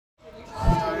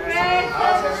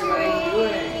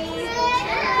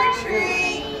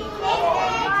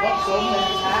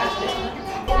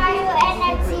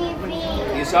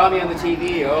saw me on the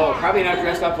TV. Oh, probably not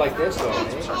dressed up like this though.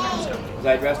 Eh? Was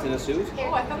I dressed in a suit?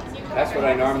 That's what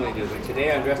I normally do. But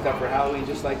today I'm dressed up for Halloween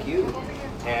just like you.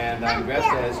 And I'm dressed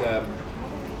as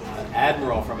an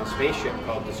admiral from a spaceship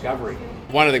called Discovery.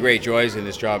 One of the great joys in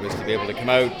this job is to be able to come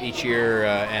out each year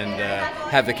and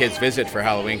have the kids visit for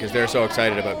Halloween because they're so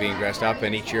excited about being dressed up.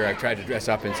 And each year I've tried to dress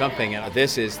up in something. And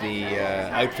this is the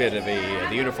outfit of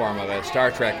the uniform of a Star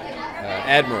Trek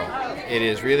admiral. It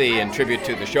is really in tribute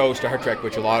to the show Star Trek,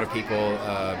 which a lot of people,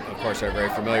 of course, are very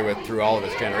familiar with through all of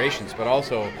its generations. But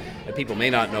also, people may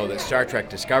not know that Star Trek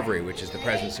Discovery, which is the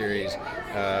present series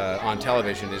on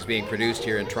television, is being produced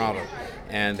here in Toronto.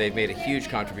 And they've made a huge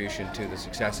contribution to the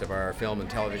success of our film and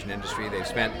television industry. They've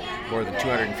spent more than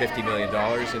 $250 million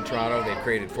in Toronto. They've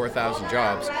created 4,000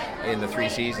 jobs in the 3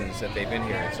 seasons that they've been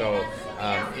here. And so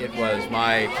it was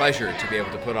my pleasure to be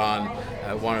able to put on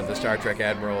one of the Star Trek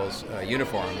Admiral's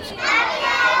uniforms.